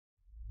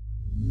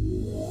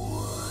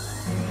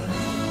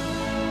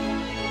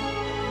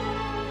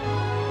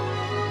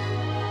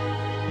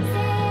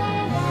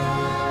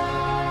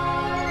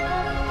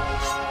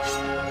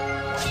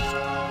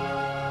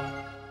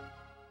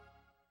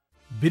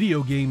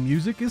Video game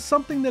music is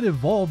something that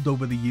evolved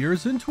over the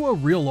years into a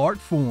real art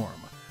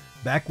form.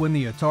 Back when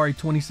the Atari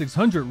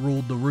 2600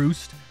 ruled the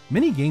roost,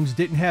 many games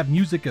didn't have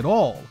music at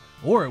all,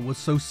 or it was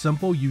so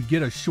simple you'd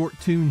get a short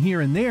tune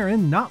here and there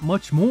and not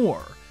much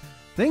more.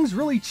 Things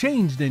really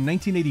changed in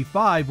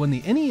 1985 when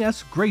the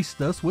NES graced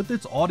us with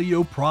its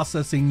audio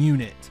processing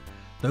unit.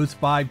 Those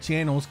 5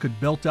 channels could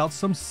belt out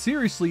some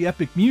seriously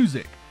epic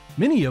music,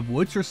 many of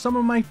which are some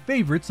of my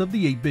favorites of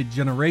the 8-bit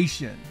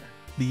generation.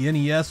 The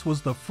NES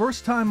was the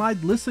first time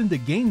I'd listened to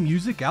game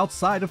music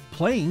outside of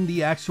playing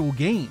the actual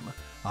game,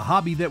 a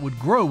hobby that would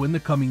grow in the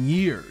coming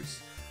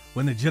years.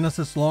 When the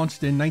Genesis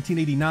launched in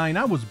 1989,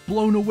 I was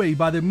blown away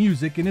by the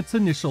music in its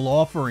initial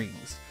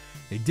offerings.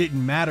 It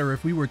didn't matter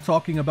if we were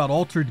talking about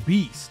Altered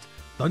Beast,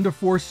 Thunder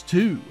Force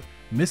 2,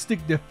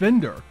 Mystic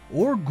Defender,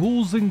 or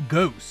Ghouls and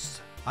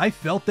Ghosts. I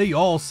felt they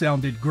all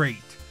sounded great.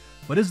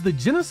 But as the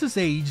Genesis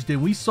aged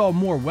and we saw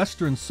more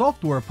Western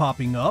software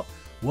popping up,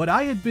 what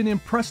I had been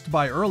impressed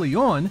by early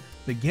on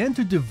began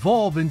to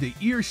devolve into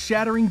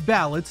ear-shattering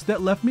ballads that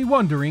left me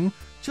wondering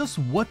just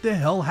what the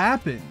hell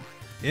happened.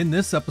 In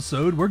this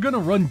episode, we're gonna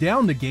run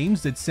down the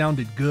games that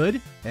sounded good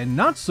and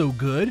not so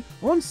good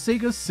on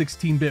Sega's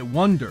 16-bit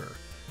wonder.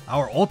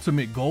 Our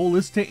ultimate goal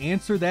is to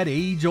answer that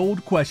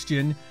age-old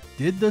question,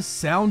 did the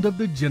sound of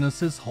the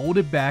Genesis hold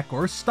it back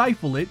or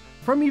stifle it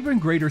from even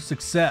greater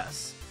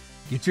success?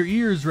 Get your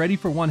ears ready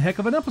for one heck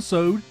of an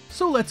episode,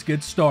 so let's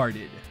get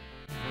started.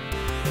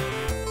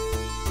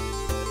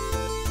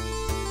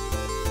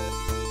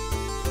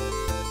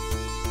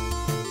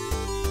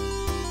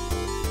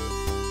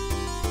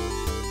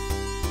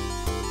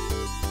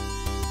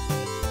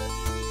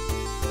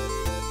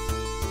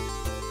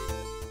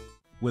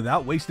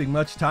 Without wasting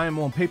much time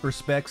on paper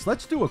specs,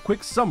 let's do a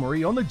quick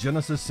summary on the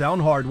Genesis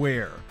sound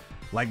hardware.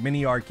 Like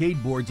many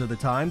arcade boards of the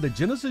time, the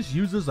Genesis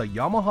uses a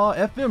Yamaha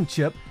FM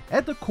chip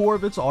at the core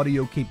of its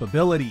audio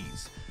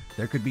capabilities.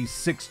 There could be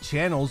 6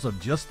 channels of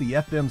just the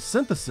FM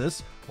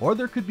synthesis, or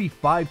there could be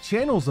 5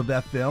 channels of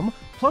FM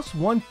plus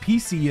 1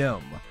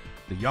 PCM.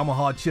 The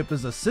Yamaha chip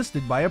is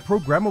assisted by a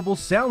programmable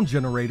sound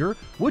generator,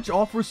 which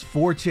offers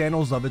 4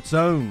 channels of its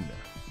own.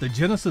 The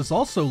Genesis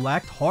also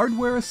lacked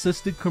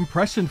hardware-assisted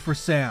compression for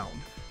sound,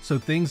 so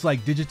things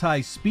like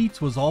digitized speech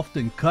was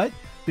often cut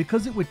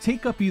because it would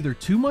take up either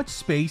too much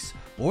space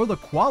or the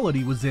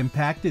quality was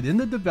impacted in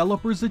the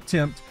developer's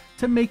attempt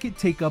to make it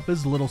take up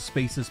as little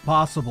space as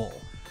possible.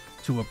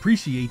 To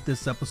appreciate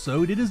this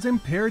episode, it is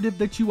imperative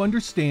that you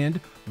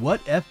understand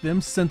what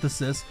FM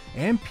synthesis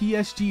and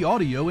PSG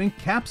audio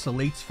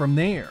encapsulates from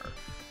there.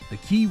 The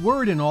key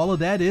word in all of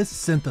that is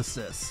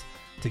synthesis.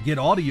 To get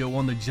audio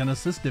on the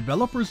Genesis,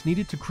 developers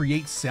needed to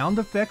create sound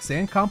effects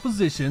and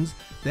compositions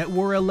that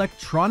were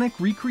electronic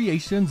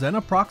recreations and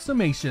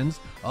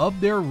approximations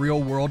of their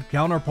real-world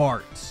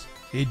counterparts.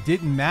 It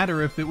didn't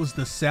matter if it was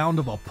the sound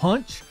of a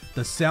punch,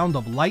 the sound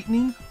of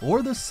lightning,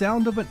 or the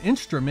sound of an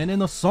instrument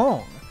in a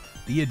song.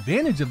 The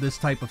advantage of this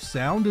type of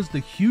sound is the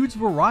huge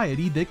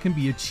variety that can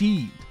be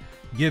achieved.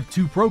 Give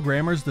 2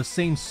 programmers the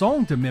same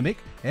song to mimic,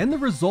 and the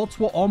results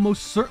will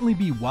almost certainly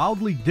be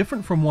wildly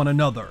different from one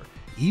another,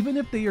 even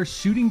if they are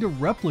shooting to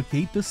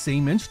replicate the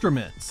same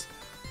instruments.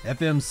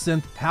 FM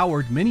Synth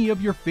powered many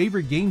of your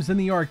favorite games in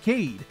the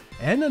arcade,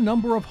 and a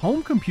number of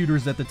home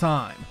computers at the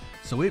time,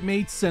 so it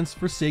made sense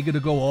for Sega to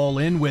go all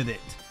in with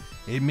it.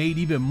 It made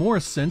even more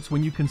sense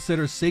when you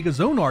consider Sega's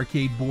own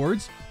arcade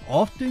boards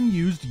often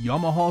used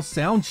Yamaha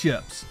sound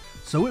chips,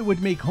 so it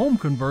would make home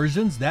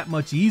conversions that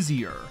much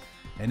easier.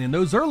 And in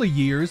those early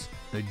years,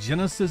 the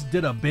Genesis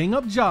did a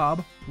bang-up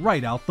job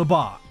right out the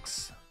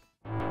box.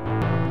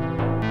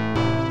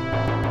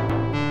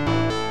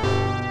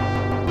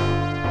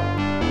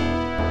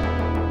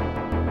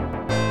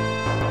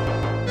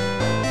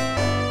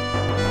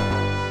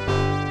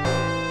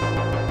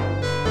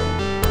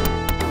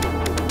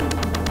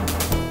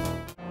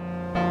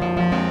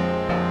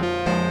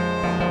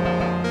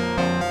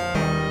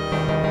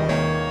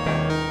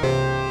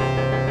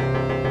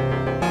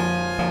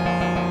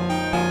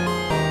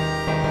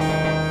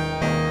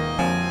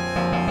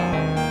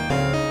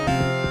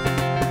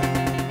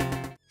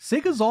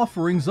 Sega's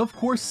offerings of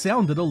course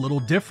sounded a little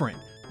different,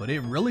 but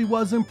it really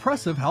was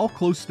impressive how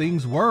close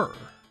things were.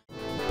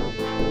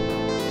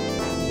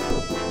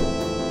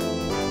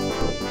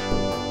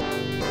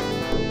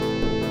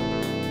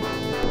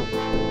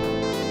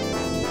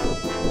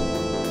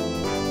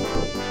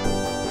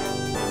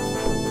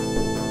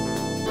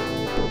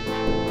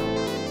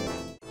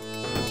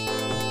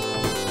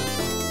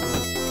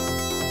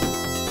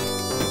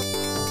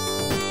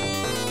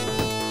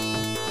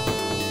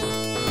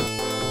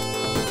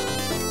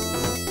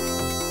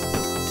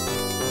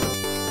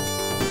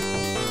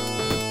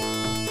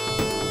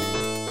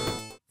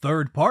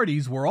 Third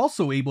parties were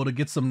also able to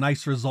get some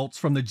nice results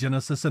from the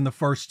Genesis in the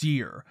first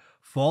year.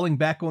 Falling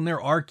back on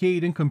their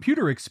arcade and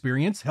computer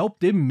experience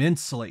helped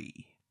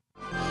immensely.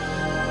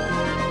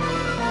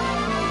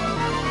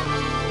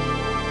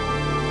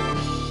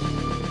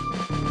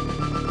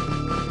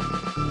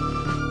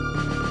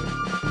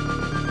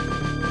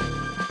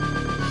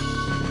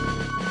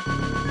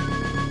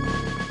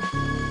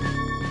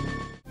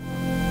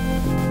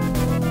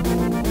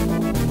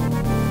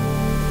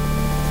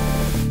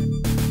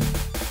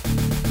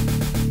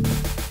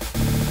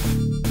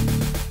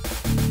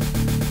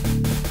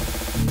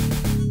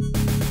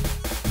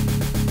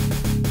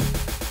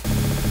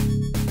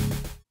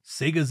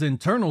 Sega's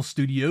internal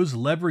studios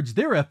leveraged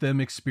their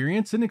FM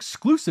experience in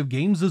exclusive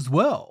games as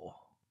well.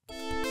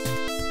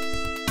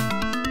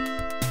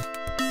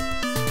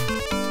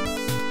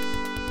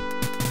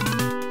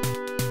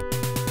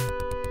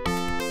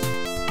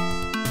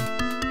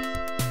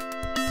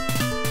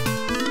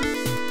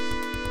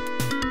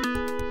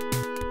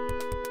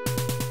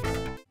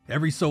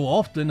 Every so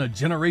often, a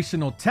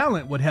generational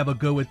talent would have a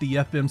go at the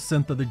FM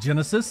synth of the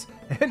Genesis,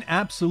 and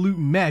absolute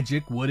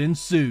magic would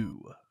ensue.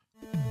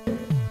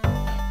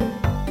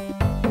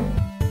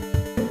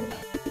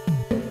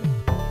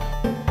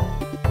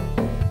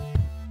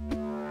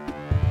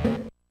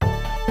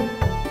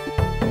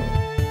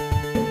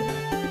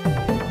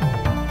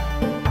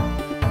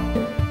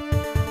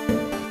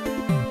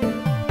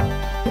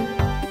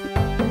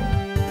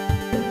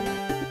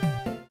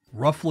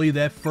 Roughly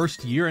that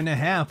first year and a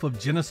half of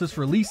Genesis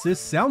releases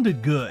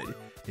sounded good.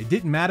 It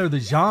didn't matter the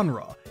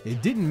genre.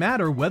 It didn't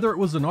matter whether it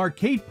was an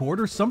arcade port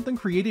or something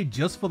created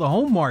just for the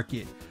home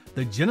market.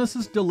 The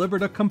Genesis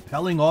delivered a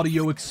compelling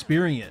audio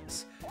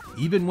experience.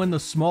 Even when the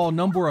small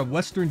number of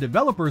Western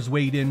developers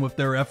weighed in with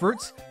their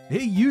efforts,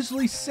 it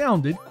usually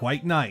sounded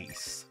quite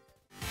nice.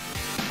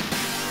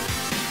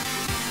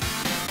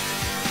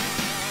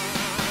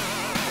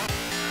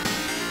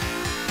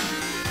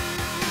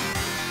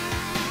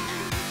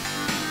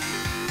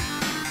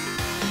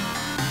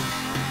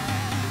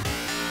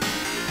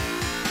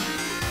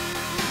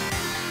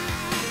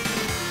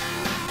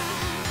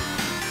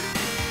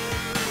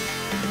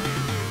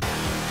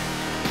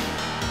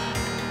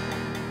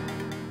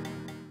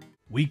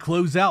 We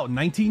close out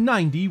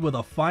 1990 with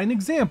a fine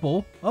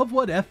example of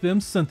what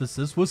FM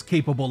synthesis was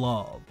capable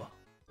of.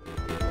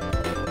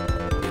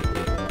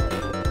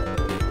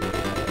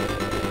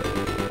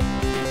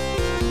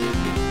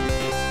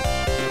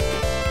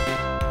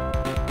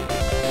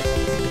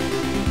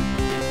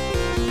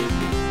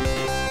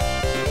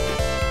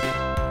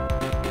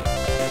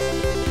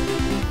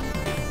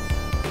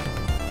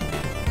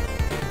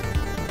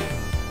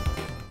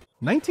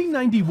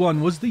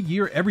 "1991 was the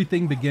year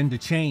everything began to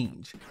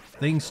change.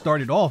 Things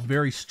started off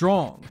very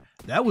strong.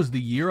 That was the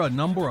year a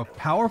number of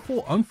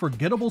powerful,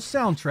 unforgettable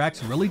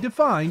soundtracks really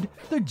defined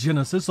the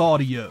Genesis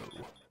audio.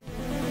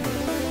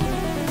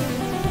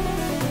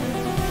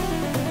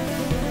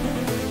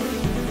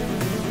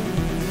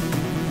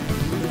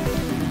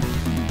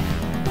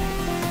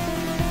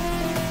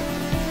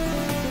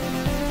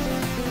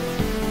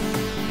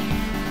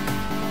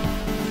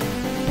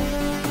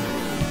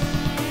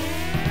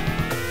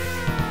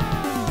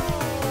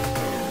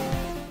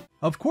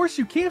 Of course,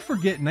 you can't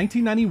forget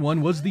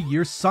 1991 was the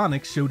year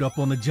Sonic showed up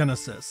on the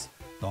Genesis.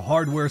 The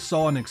hardware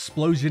saw an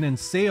explosion in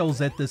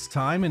sales at this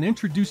time and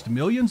introduced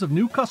millions of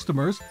new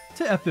customers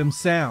to FM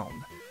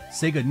sound.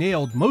 Sega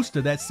nailed most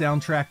of that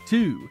soundtrack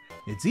too.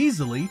 It's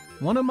easily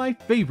one of my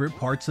favorite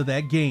parts of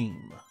that game.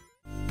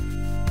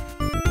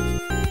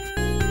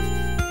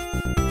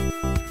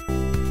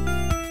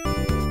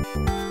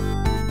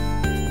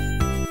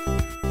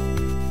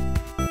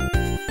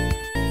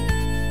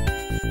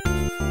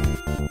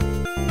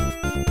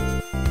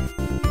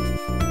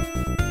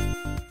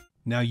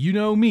 Now you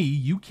know me,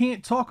 you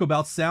can't talk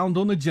about sound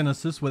on the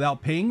Genesis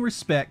without paying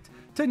respect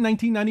to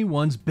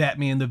 1991's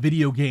Batman the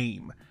video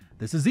game.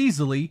 This is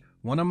easily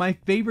one of my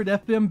favorite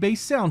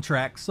FM-based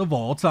soundtracks of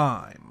all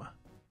time.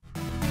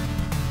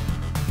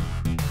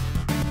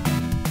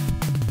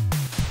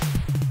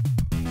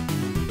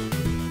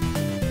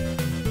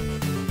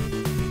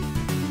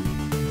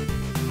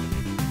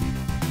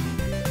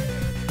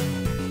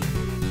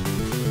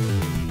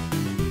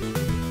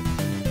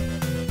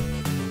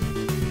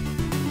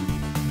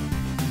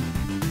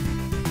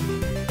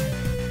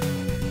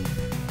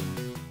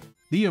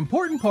 The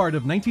important part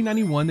of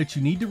 1991 that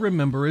you need to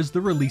remember is the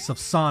release of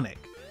Sonic.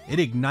 It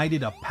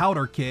ignited a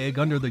powder keg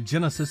under the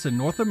Genesis in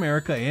North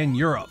America and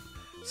Europe.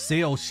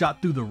 Sales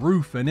shot through the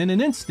roof, and in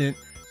an instant,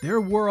 there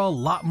were a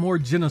lot more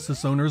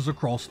Genesis owners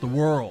across the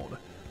world.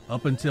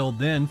 Up until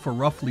then, for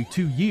roughly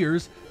 2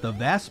 years, the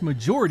vast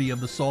majority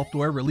of the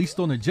software released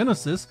on the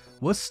Genesis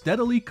was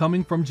steadily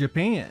coming from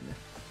Japan.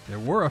 There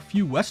were a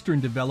few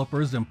Western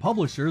developers and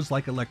publishers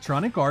like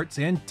Electronic Arts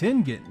and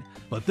Tengen,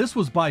 but this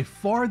was by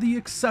far the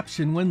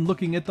exception when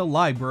looking at the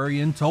library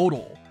in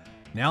total.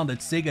 Now that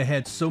Sega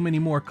had so many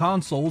more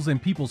consoles in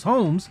people's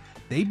homes,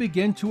 they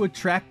began to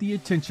attract the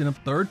attention of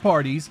third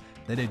parties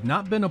that had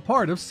not been a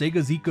part of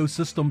Sega's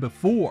ecosystem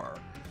before.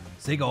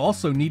 Sega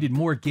also needed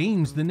more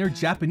games than their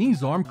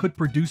Japanese arm could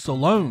produce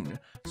alone,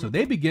 so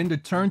they began to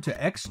turn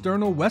to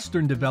external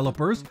Western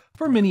developers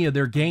for many of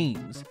their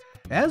games.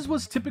 As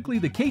was typically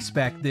the case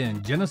back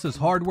then, Genesis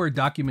hardware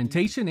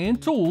documentation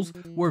and tools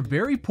were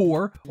very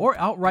poor or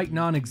outright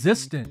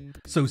non-existent,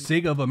 so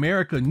Sega of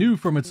America knew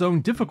from its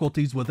own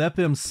difficulties with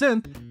FM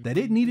synth that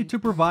it needed to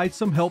provide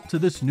some help to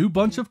this new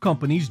bunch of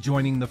companies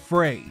joining the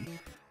fray.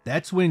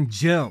 That's when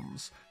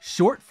GEMS,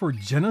 short for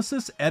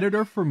Genesis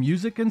Editor for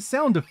Music and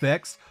Sound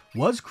Effects,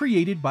 was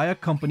created by a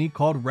company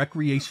called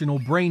Recreational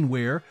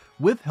Brainware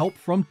with help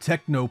from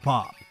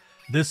Technopop.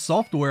 This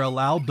software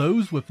allowed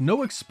those with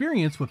no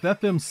experience with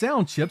FM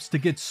sound chips to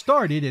get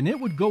started, and it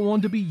would go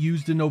on to be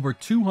used in over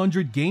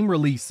 200 game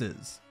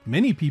releases.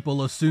 Many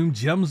people assume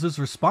Gems is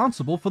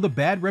responsible for the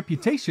bad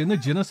reputation the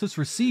Genesis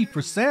received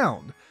for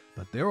sound,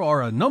 but there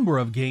are a number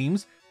of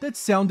games that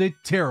sounded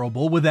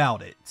terrible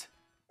without it.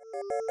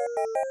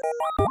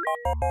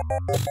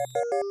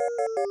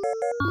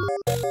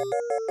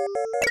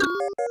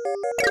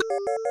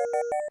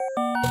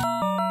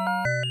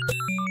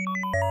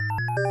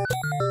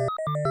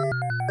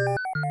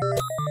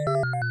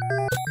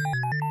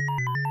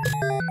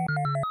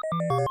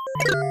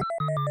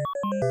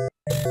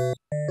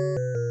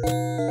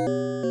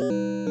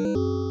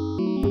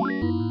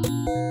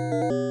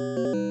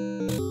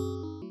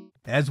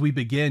 As we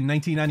begin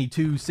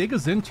 1992,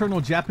 Sega's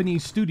internal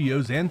Japanese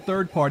studios and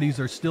third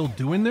parties are still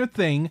doing their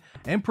thing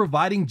and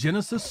providing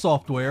Genesis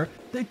software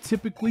that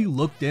typically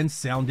looked and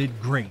sounded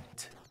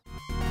great.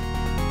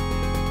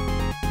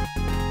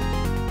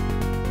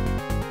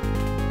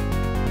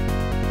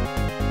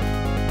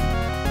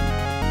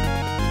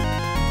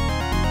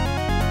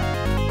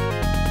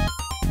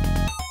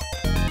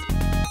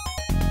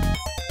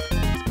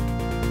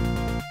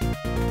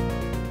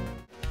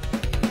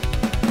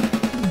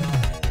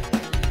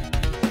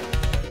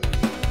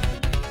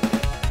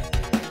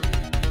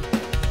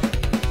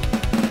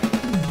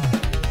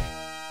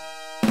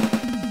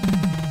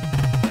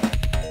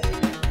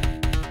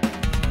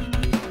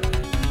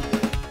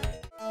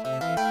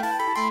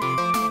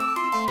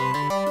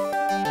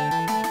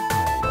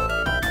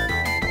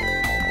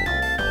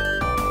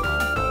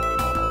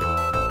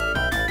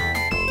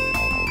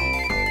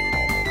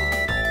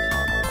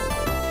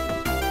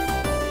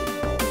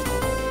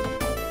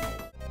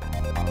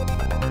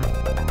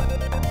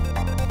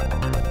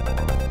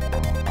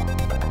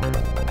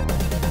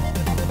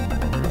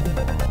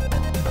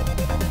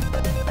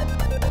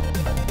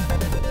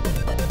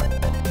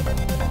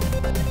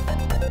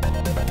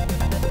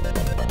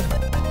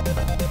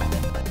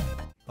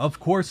 Of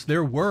course,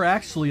 there were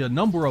actually a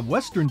number of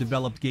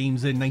Western-developed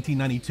games in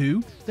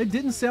 1992 that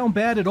didn't sound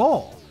bad at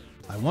all.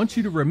 I want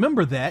you to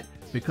remember that,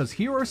 because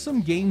here are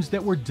some games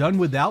that were done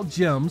without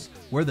Gems,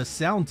 where the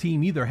sound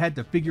team either had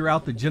to figure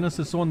out the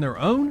Genesis on their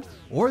own,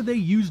 or they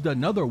used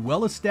another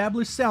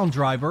well-established sound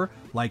driver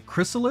like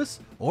Chrysalis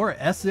or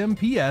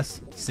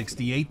SMPS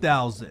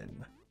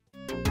 68000.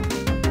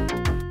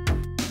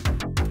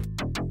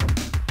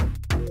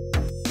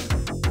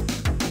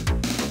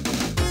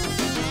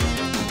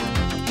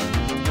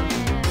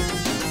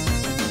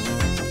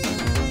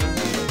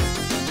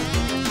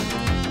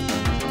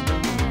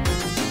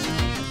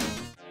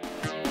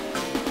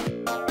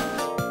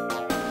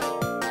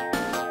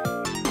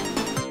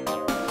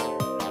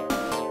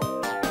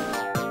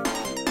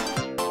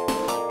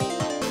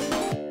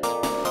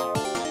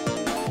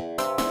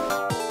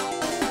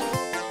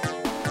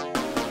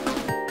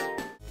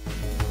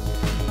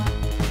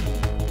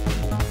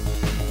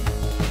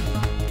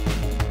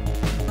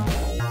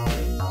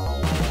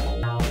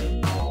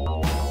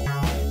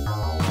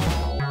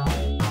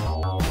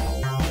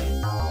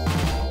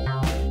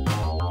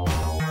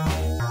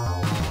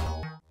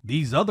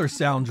 These other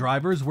sound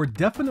drivers were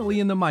definitely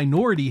in the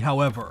minority,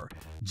 however.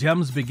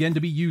 Gems began to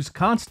be used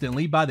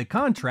constantly by the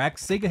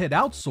contracts Sega had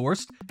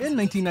outsourced in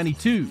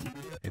 1992.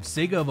 If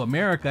Sega of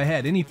America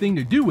had anything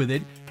to do with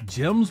it,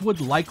 Gems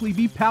would likely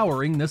be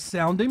powering the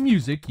sound and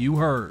music you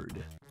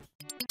heard.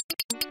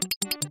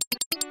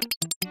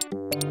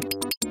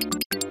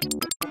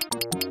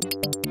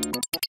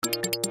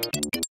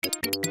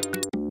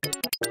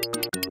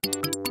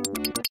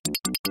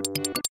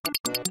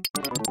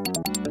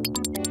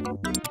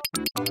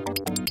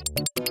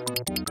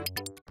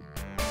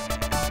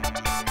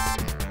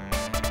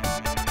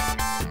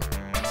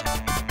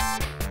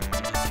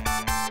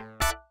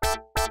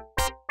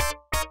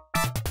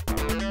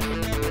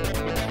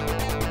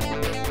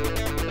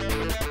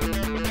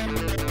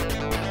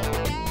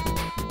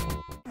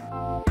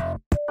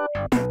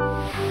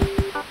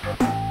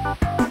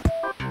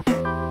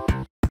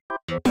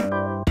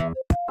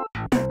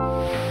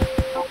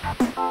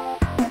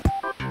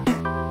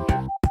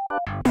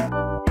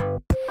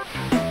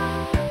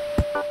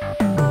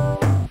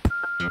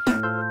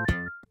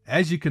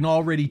 As you can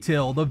already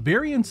tell, the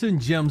variance in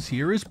Gems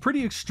here is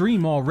pretty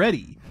extreme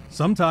already.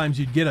 Sometimes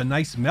you'd get a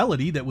nice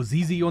melody that was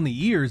easy on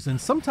the ears,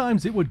 and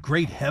sometimes it would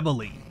grate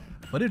heavily.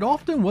 But it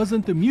often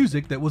wasn't the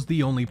music that was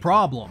the only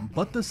problem,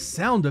 but the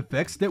sound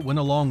effects that went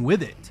along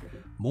with it.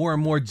 More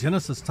and more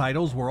Genesis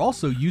titles were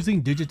also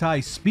using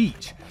digitized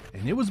speech,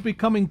 and it was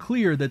becoming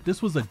clear that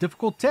this was a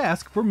difficult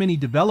task for many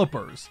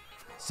developers.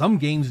 Some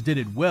games did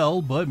it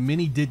well, but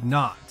many did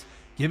not,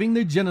 giving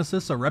the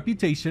Genesis a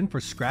reputation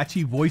for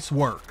scratchy voice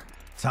work.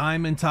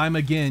 Time and time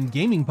again,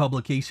 gaming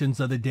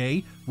publications of the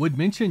day would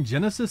mention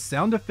Genesis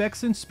sound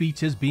effects and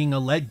speech as being a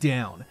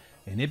letdown,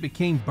 and it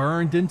became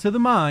burned into the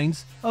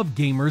minds of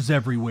gamers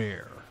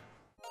everywhere.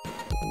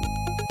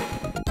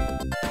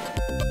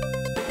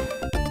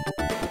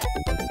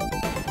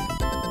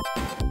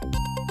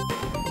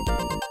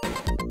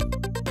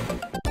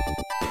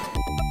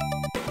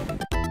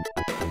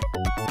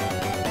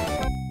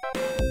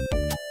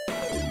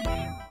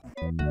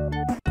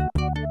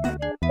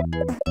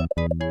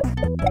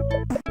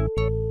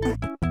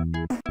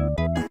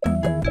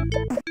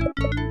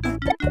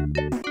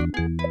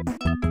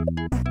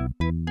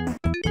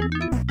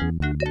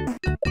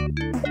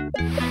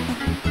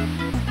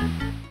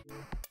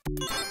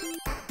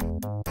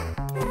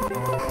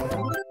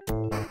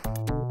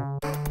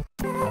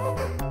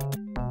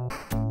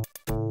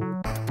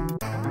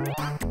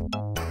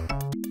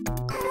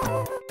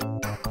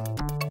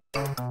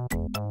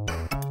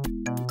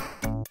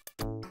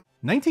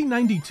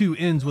 1992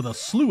 ends with a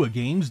slew of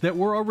games that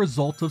were a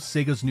result of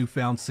Sega's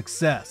newfound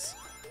success.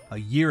 A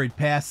year had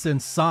passed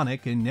since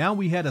Sonic, and now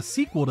we had a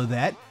sequel to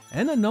that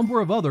and a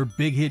number of other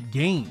big hit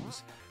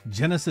games.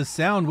 Genesis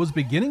sound was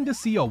beginning to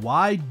see a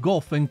wide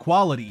gulf in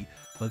quality,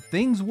 but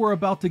things were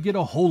about to get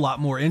a whole lot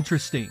more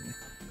interesting.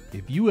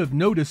 If you have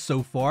noticed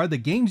so far, the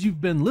games you've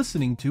been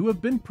listening to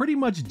have been pretty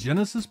much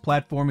Genesis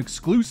platform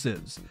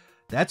exclusives.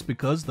 That's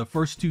because the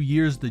first 2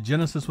 years the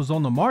Genesis was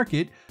on the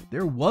market,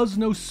 there was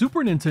no Super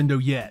Nintendo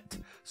yet,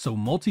 so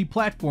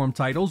multi-platform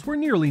titles were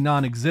nearly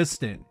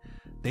non-existent.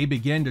 They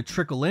began to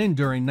trickle in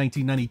during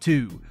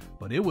 1992,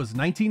 but it was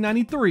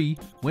 1993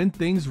 when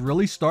things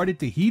really started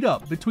to heat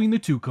up between the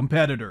two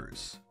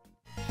competitors.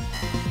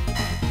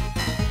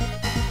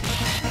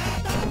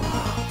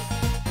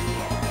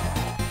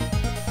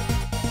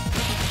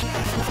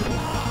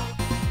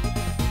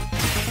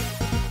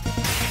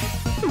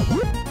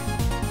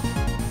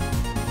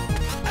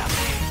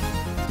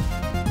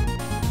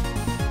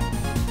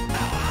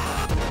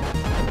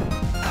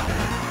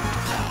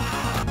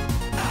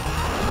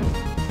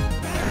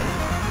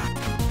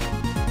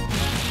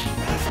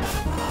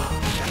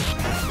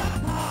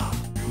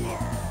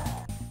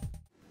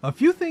 A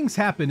few things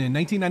happened in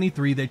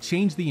 1993 that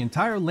changed the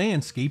entire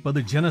landscape of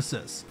the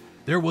Genesis.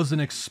 There was an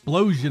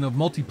explosion of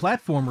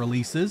multi-platform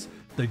releases,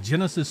 the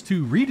Genesis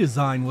 2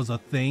 redesign was a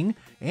thing,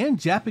 and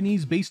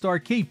Japanese-based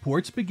arcade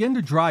ports began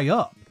to dry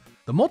up.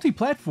 The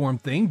multi-platform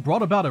thing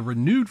brought about a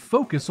renewed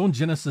focus on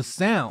Genesis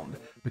sound,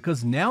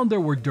 because now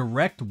there were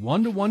direct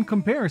one-to-one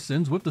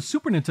comparisons with the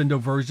Super Nintendo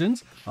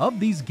versions of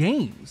these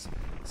games.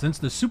 Since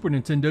the Super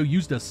Nintendo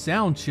used a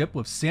sound chip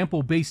with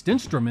sample-based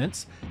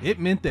instruments,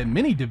 it meant that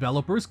many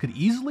developers could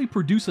easily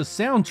produce a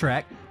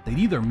soundtrack that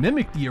either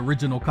mimicked the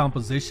original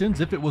compositions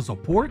if it was a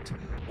port,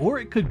 or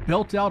it could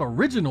belt out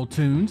original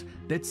tunes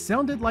that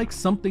sounded like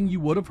something you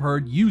would have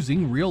heard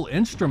using real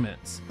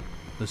instruments.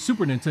 The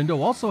Super Nintendo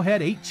also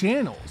had 8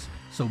 channels,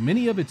 so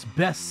many of its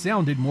best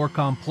sounded more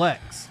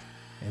complex.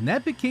 And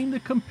that became the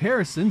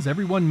comparisons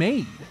everyone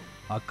made.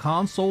 A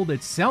console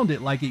that sounded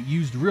like it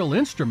used real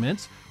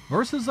instruments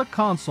versus a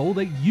console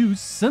that used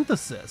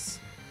synthesis.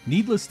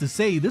 Needless to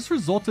say, this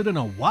resulted in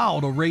a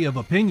wild array of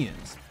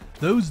opinions.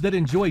 Those that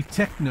enjoy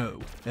techno,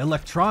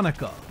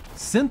 electronica,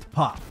 synth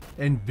pop,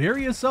 and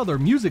various other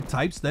music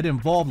types that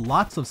involve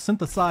lots of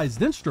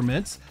synthesized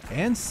instruments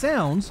and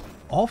sounds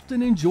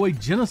often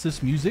enjoyed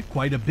Genesis music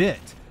quite a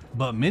bit,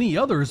 but many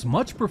others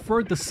much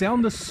preferred the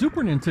sound the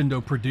Super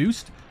Nintendo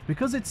produced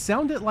because it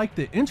sounded like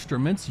the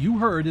instruments you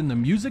heard in the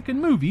music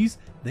and movies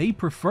they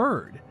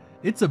preferred.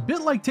 It's a bit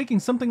like taking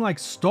something like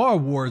Star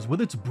Wars with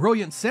its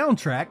brilliant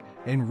soundtrack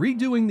and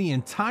redoing the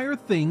entire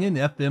thing in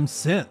FM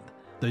synth.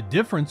 The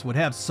difference would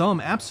have some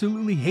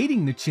absolutely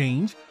hating the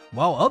change,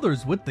 while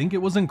others would think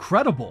it was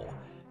incredible.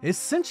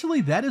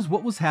 Essentially, that is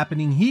what was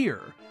happening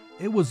here.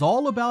 It was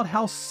all about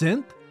how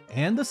synth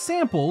and the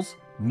samples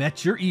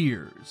met your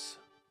ears.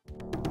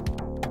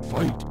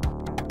 Fight!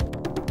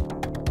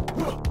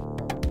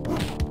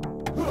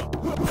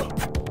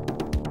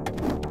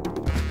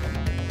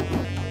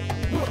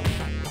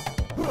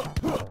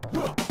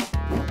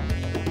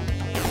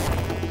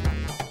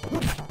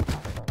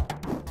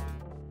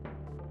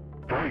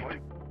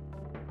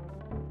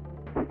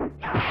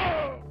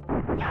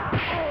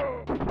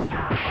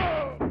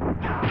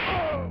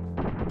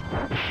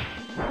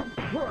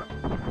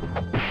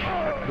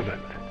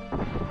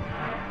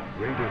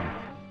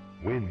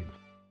 Wins.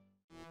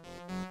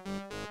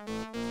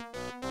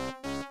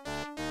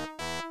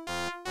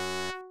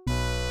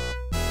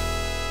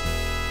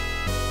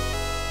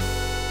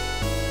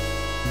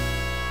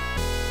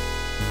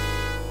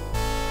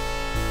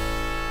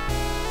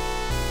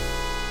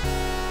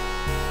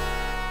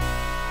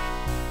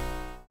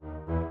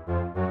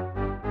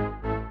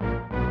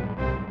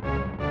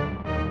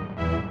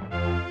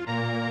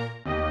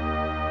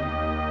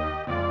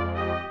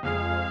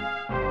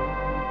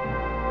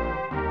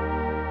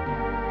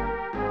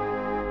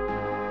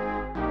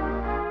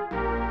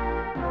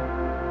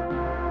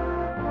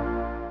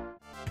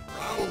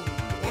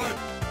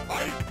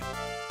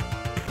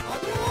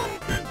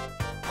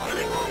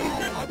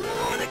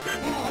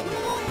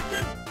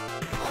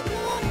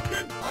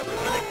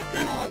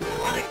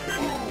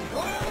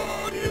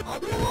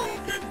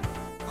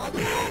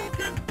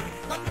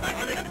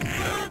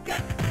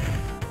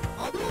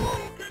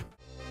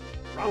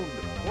 Round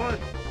one,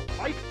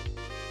 fight!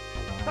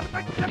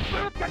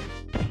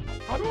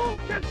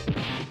 Hadouken!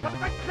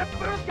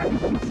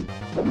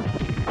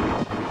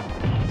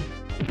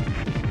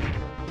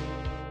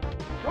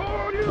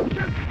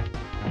 Shoryuken!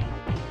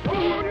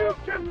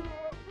 Shoryuken!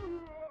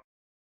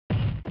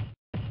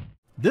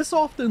 This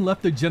often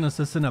left the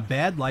Genesis in a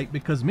bad light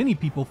because many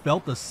people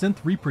felt the synth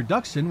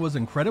reproduction was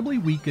incredibly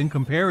weak in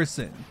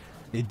comparison.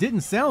 It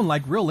didn't sound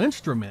like real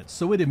instruments,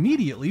 so it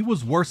immediately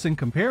was worse in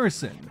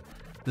comparison.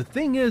 The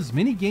thing is,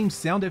 many games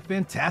sounded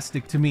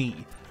fantastic to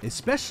me,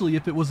 especially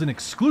if it was an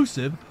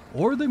exclusive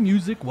or the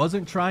music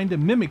wasn't trying to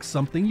mimic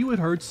something you had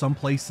heard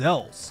someplace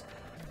else.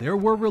 There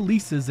were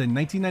releases in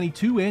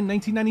 1992 and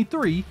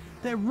 1993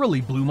 that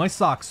really blew my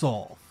socks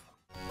off.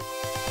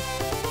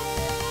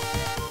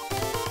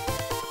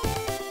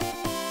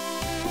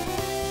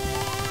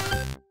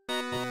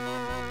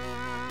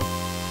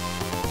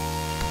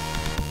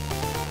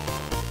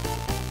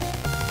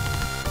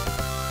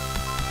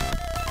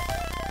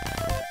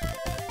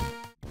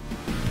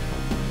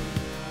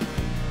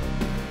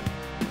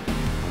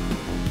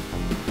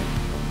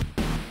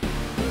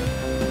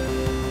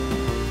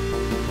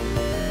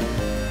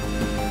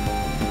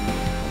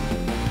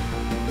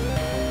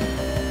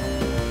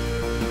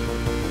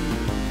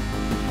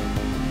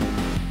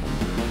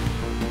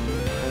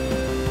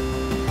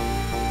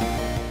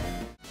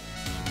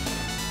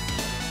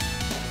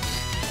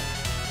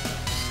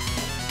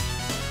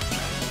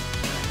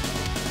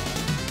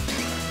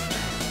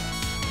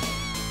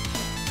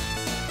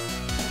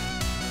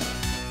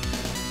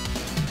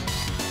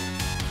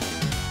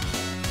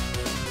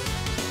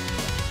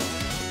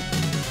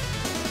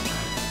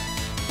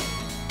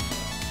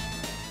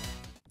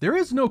 There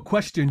is no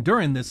question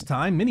during this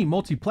time many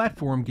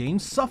multi-platform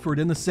games suffered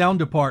in the sound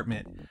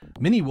department.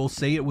 Many will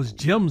say it was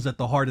GEMS at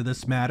the heart of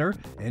this matter,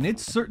 and it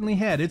certainly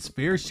had its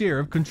fair share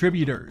of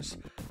contributors.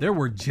 There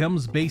were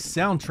GEMS-based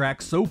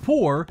soundtracks so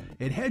poor,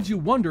 it had you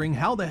wondering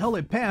how the hell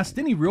it passed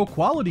any real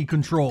quality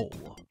control.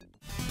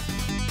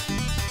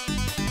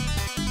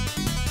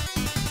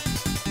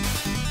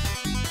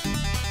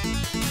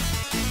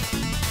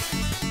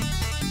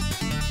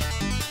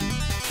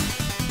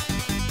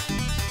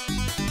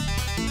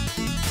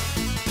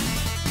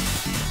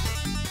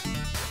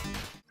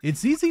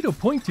 It's easy to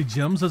point to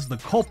GEMS as the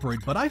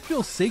culprit, but I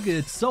feel Sega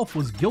itself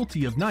was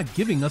guilty of not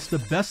giving us the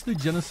best the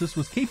Genesis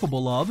was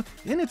capable of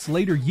in its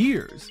later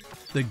years.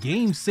 The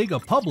games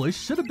Sega published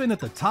should have been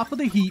at the top of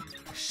the heap,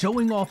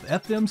 showing off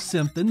FM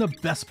synth in the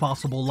best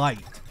possible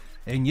light.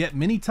 And yet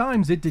many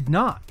times it did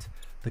not.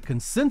 The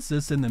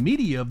consensus in the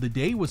media of the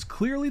day was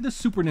clearly the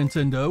Super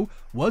Nintendo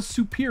was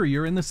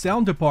superior in the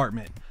sound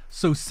department,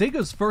 so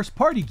Sega's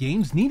first-party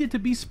games needed to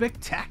be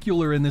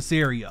spectacular in this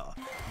area.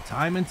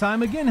 Time and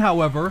time again,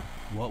 however,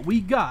 what we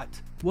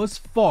got was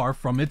far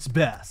from its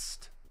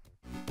best.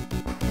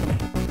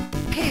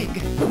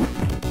 Pig.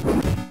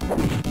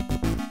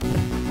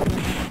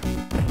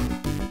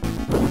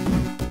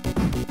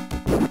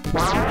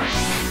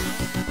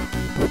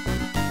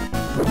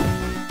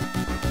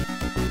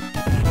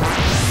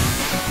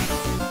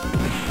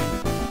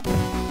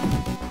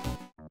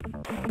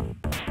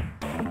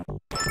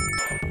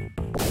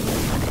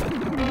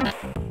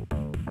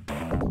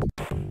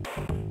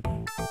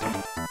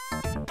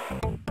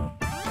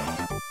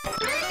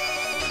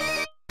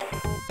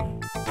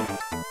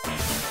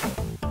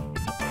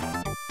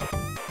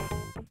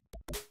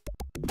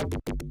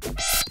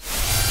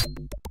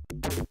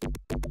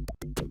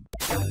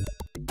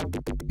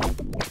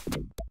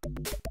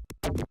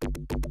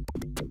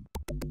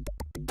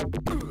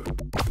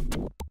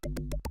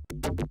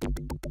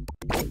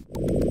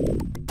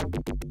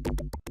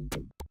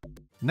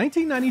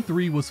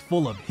 1993 was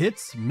full of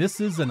hits,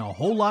 misses, and a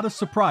whole lot of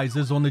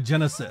surprises on the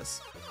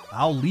Genesis.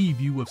 I'll leave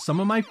you with some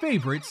of my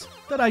favorites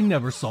that I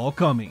never saw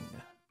coming.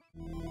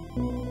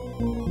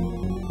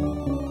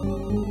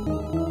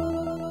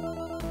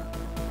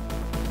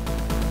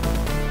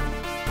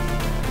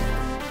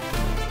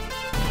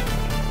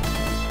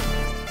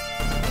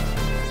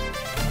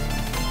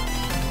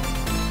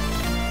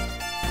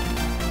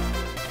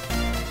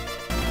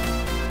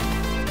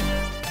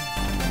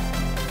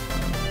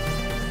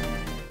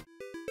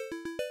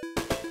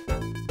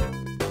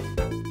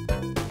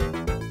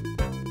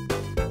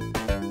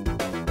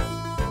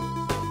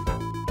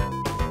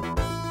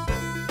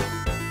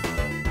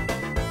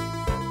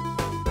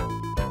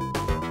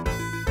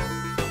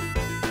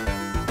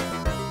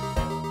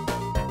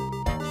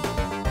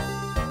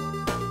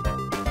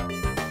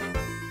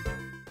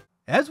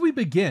 As we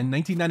begin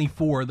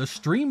 1994, the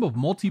stream of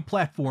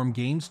multi-platform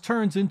games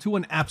turns into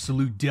an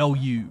absolute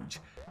deluge.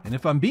 And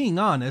if I'm being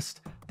honest,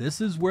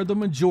 this is where the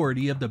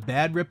majority of the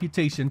bad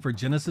reputation for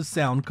Genesis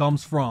sound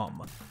comes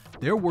from.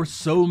 There were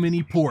so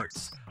many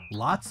ports,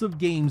 lots of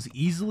games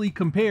easily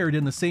compared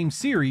in the same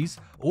series,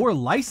 or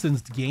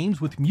licensed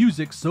games with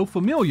music so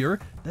familiar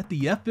that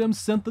the FM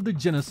synth of the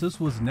Genesis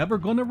was never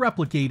going to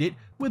replicate it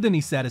with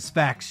any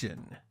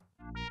satisfaction.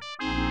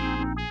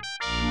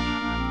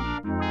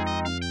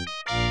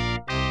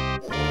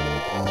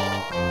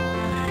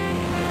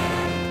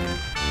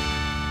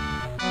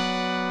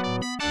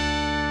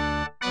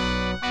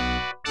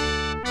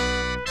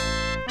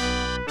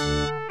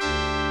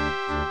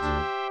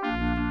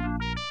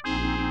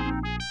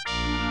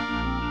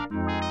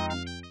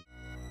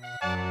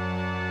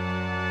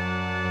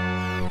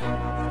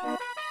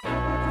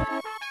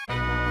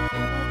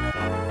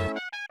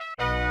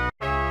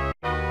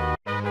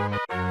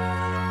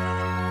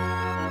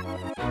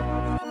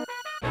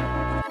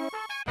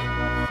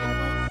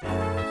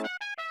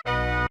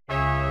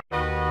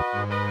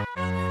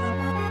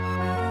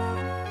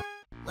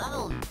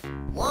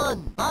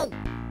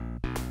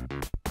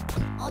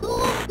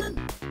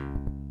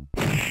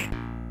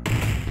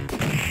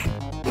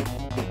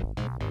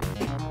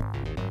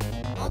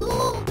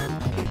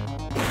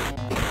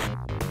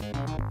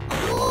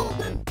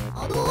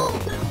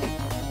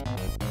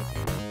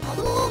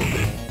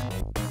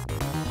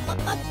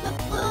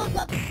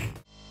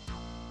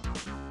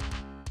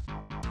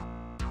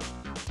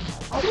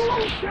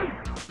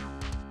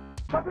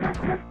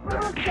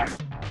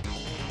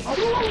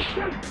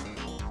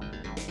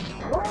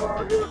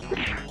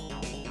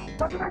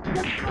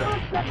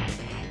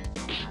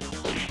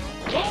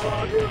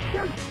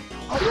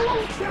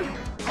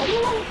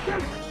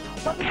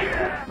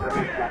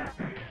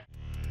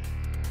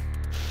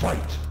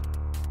 Fight!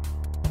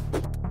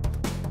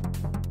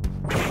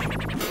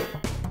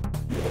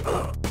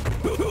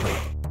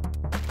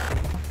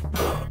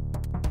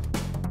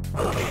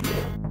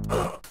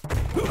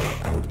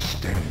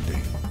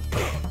 Outstanding.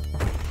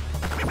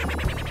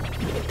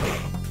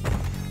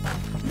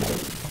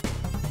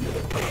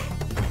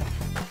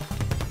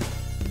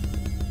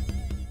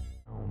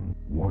 Round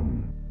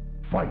one,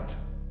 fight!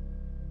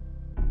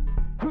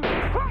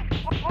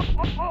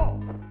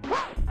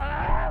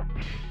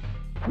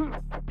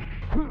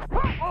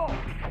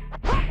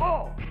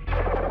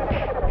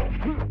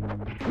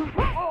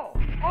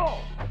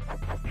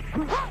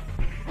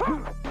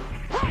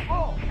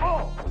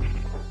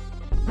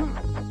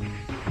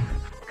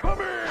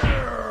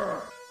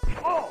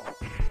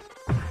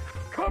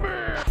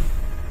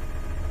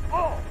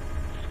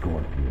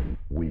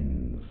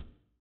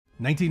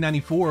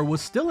 1994 was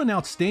still an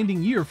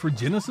outstanding year for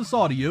Genesis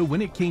Audio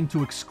when it came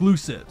to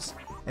exclusives,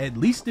 at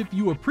least if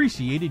you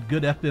appreciated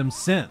good FM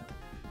synth.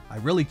 I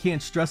really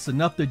can't stress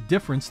enough the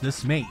difference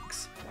this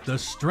makes. The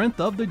strength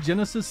of the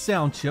Genesis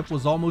sound chip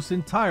was almost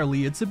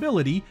entirely its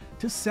ability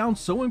to sound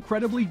so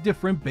incredibly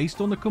different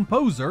based on the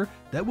composer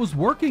that was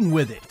working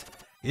with it.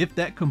 If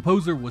that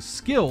composer was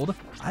skilled,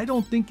 I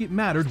don't think it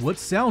mattered what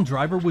sound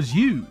driver was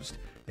used.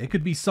 It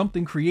could be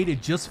something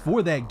created just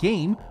for that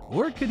game,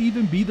 or it could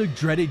even be the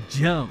dreaded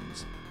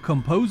gems.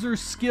 Composer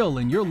skill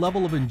and your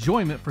level of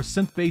enjoyment for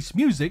synth-based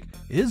music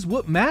is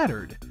what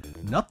mattered.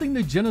 Nothing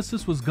the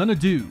Genesis was gonna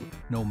do,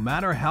 no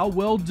matter how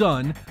well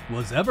done,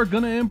 was ever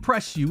gonna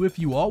impress you if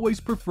you always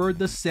preferred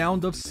the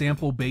sound of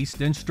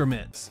sample-based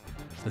instruments.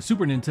 The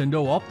Super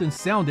Nintendo often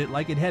sounded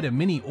like it had a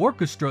mini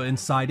orchestra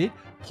inside it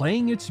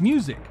playing its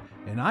music,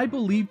 and I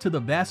believe to the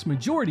vast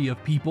majority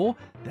of people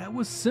that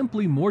was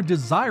simply more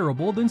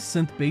desirable than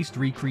synth-based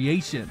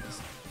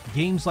recreations.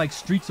 Games like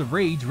Streets of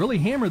Rage really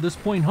hammer this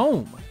point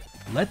home.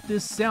 Let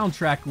this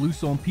soundtrack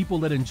loose on people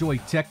that enjoy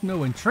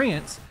techno and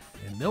trance,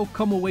 and they'll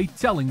come away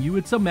telling you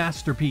it's a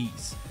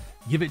masterpiece.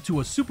 Give it to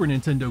a Super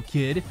Nintendo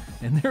kid,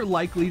 and they're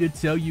likely to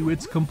tell you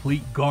it's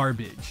complete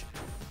garbage.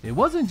 It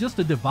wasn't just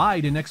a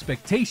divide in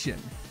expectation,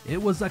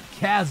 it was a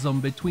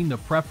chasm between the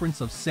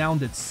preference of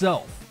sound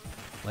itself.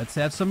 Let's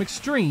have some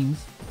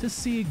extremes to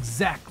see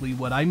exactly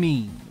what I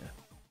mean.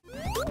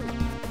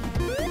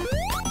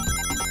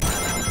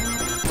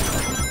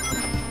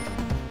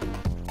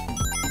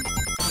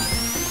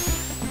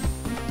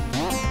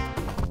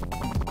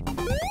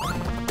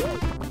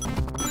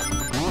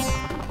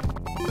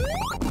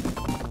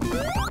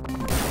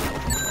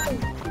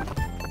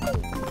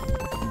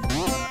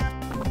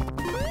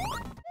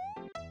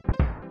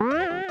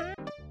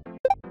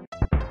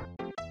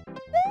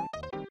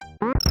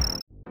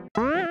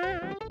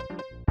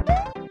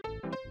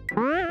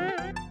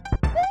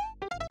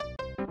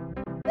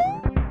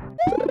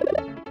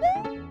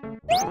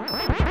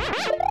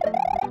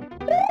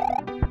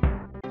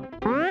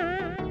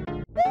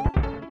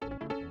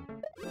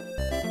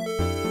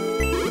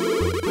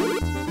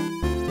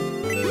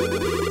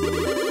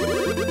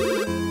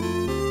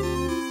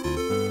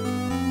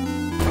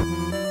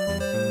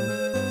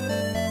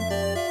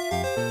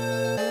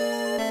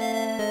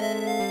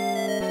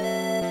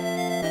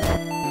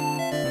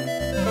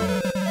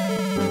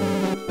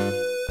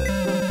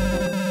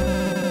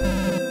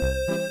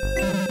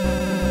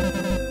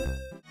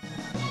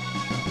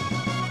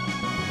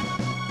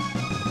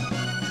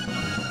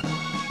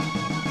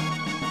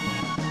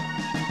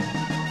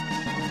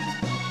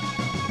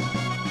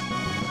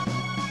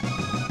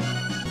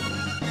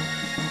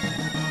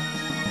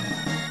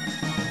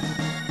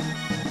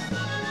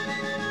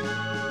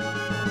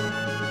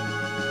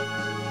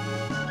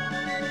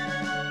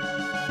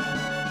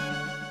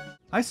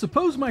 I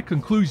suppose my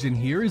conclusion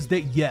here is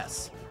that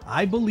yes,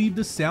 I believe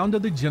the sound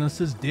of the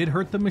Genesis did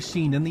hurt the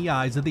machine in the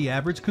eyes of the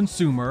average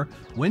consumer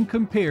when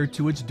compared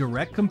to its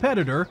direct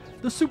competitor,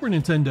 the Super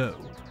Nintendo.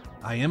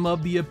 I am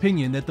of the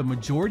opinion that the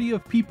majority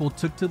of people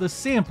took to the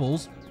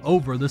samples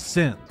over the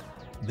synth.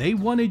 They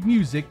wanted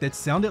music that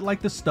sounded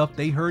like the stuff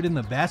they heard in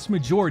the vast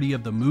majority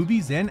of the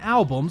movies and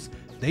albums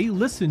they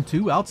listened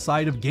to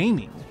outside of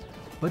gaming.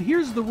 But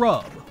here's the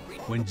rub.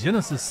 When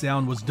Genesis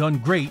sound was done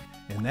great,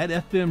 and that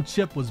FM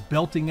chip was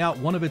belting out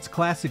one of its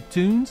classic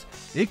tunes,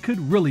 it could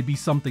really be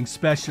something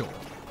special.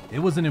 It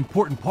was an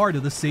important part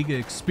of the Sega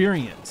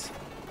experience.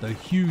 The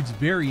huge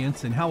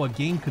variance in how a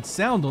game could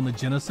sound on the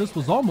Genesis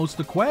was almost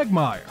a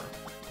quagmire.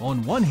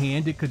 On one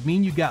hand, it could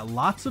mean you got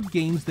lots of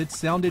games that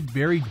sounded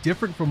very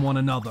different from one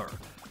another,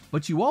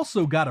 but you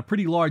also got a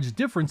pretty large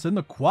difference in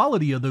the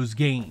quality of those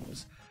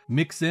games.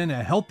 Mix in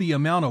a healthy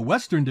amount of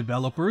Western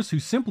developers who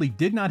simply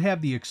did not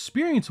have the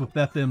experience with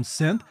FM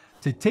synth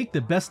to take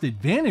the best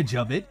advantage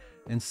of it,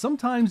 and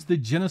sometimes the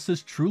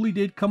Genesis truly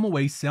did come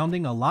away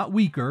sounding a lot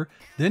weaker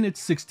than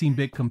its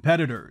 16-bit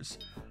competitors.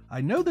 I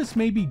know this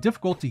may be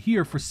difficult to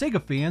hear for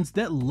Sega fans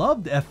that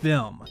loved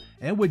FM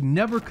and would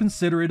never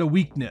consider it a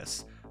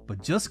weakness,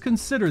 but just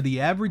consider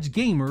the average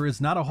gamer is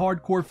not a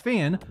hardcore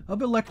fan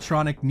of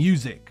electronic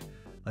music.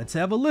 Let's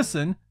have a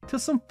listen to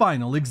some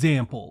final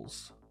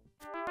examples.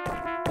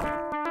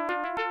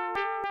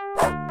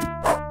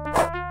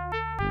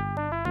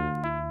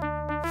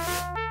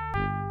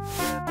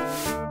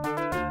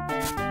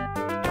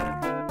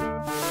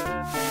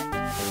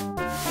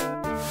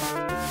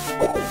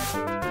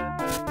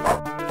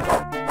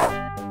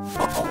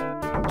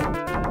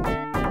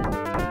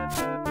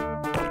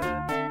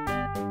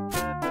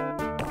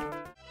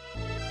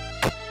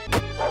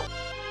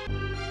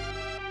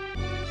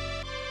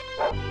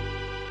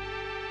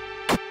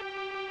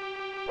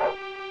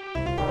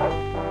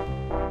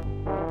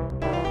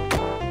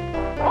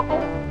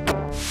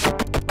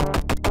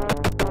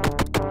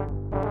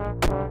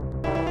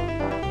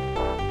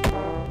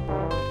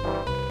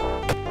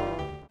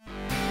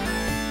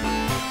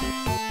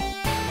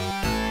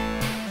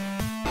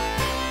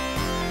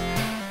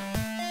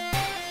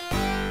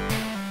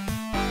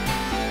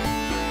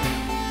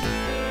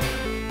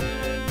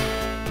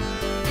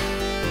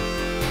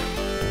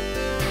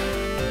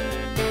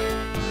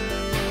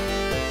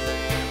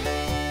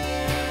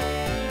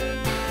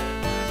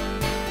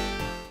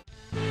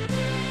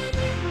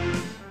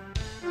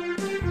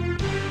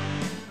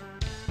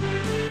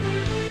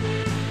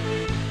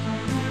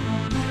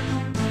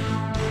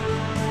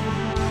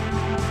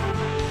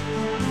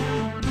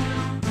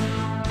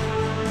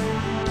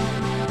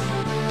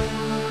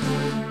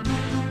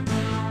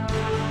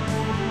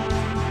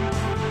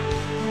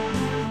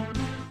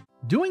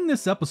 Doing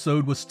this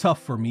episode was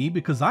tough for me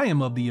because I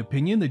am of the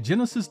opinion that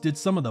Genesis did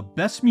some of the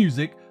best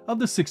music of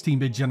the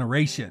 16-bit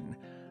generation.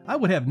 I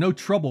would have no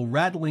trouble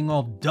rattling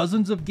off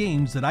dozens of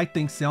games that I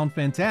think sound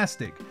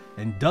fantastic,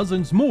 and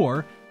dozens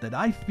more that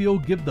I feel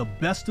give the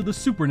best of the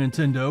Super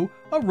Nintendo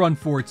a run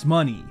for its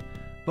money.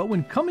 But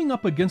when coming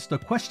up against a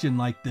question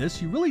like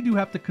this, you really do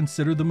have to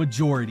consider the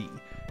majority.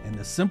 And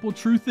the simple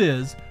truth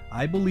is,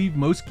 I believe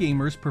most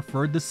gamers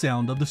preferred the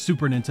sound of the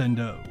Super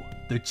Nintendo.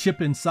 The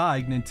chip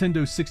inside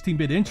Nintendo's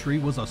 16-bit entry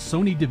was a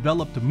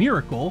Sony-developed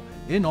miracle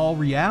in all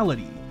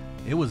reality.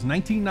 It was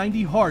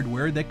 1990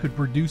 hardware that could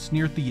produce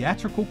near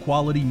theatrical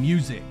quality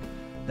music.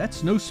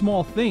 That's no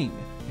small thing,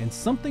 and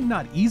something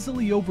not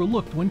easily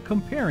overlooked when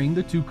comparing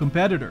the two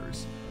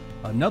competitors.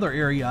 Another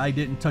area I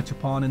didn't touch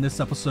upon in this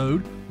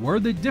episode were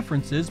the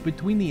differences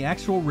between the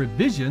actual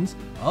revisions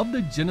of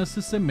the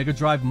Genesis and Mega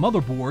Drive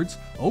motherboards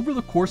over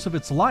the course of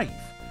its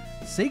life.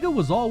 Sega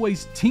was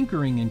always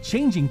tinkering and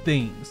changing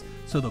things,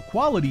 so the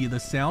quality of the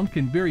sound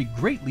can vary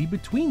greatly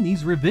between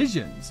these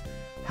revisions.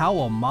 How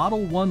a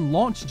Model 1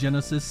 launch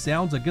Genesis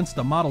sounds against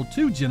a Model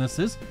 2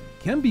 Genesis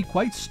can be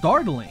quite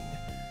startling.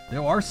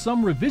 There are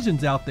some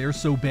revisions out there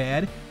so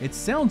bad it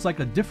sounds like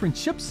a different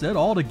chipset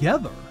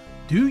altogether.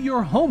 Do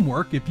your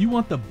homework if you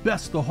want the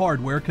best the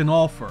hardware can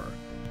offer.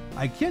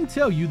 I can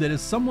tell you that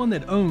as someone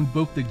that owned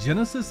both the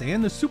Genesis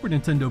and the Super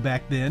Nintendo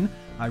back then,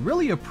 I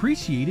really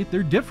appreciated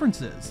their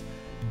differences.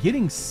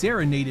 Getting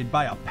serenaded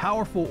by a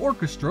powerful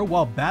orchestra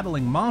while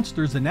battling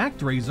monsters in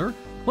ActRaiser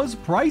was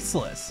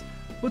priceless.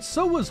 But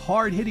so was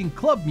hard-hitting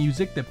club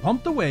music that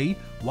pumped away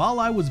while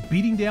I was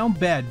beating down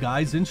bad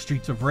guys in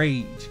Streets of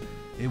Rage.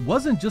 It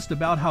wasn't just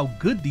about how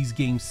good these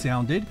games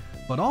sounded,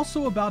 but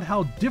also about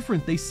how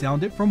different they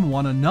sounded from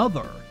one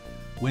another.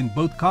 When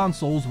both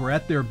consoles were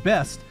at their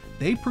best,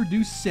 they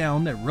produced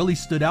sound that really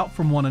stood out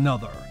from one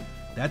another.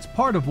 That's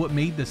part of what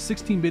made the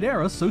 16-bit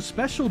era so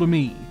special to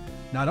me.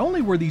 Not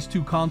only were these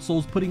two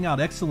consoles putting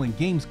out excellent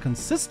games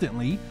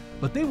consistently,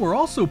 but they were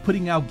also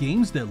putting out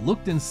games that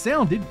looked and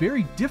sounded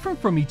very different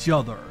from each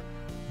other.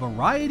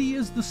 Variety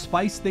is the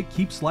spice that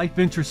keeps life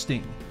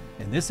interesting,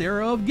 and this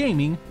era of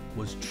gaming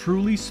was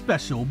truly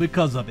special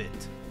because of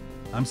it.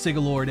 I'm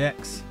Sega Lord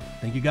X.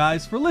 Thank you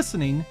guys for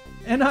listening,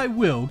 and I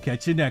will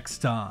catch you next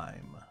time.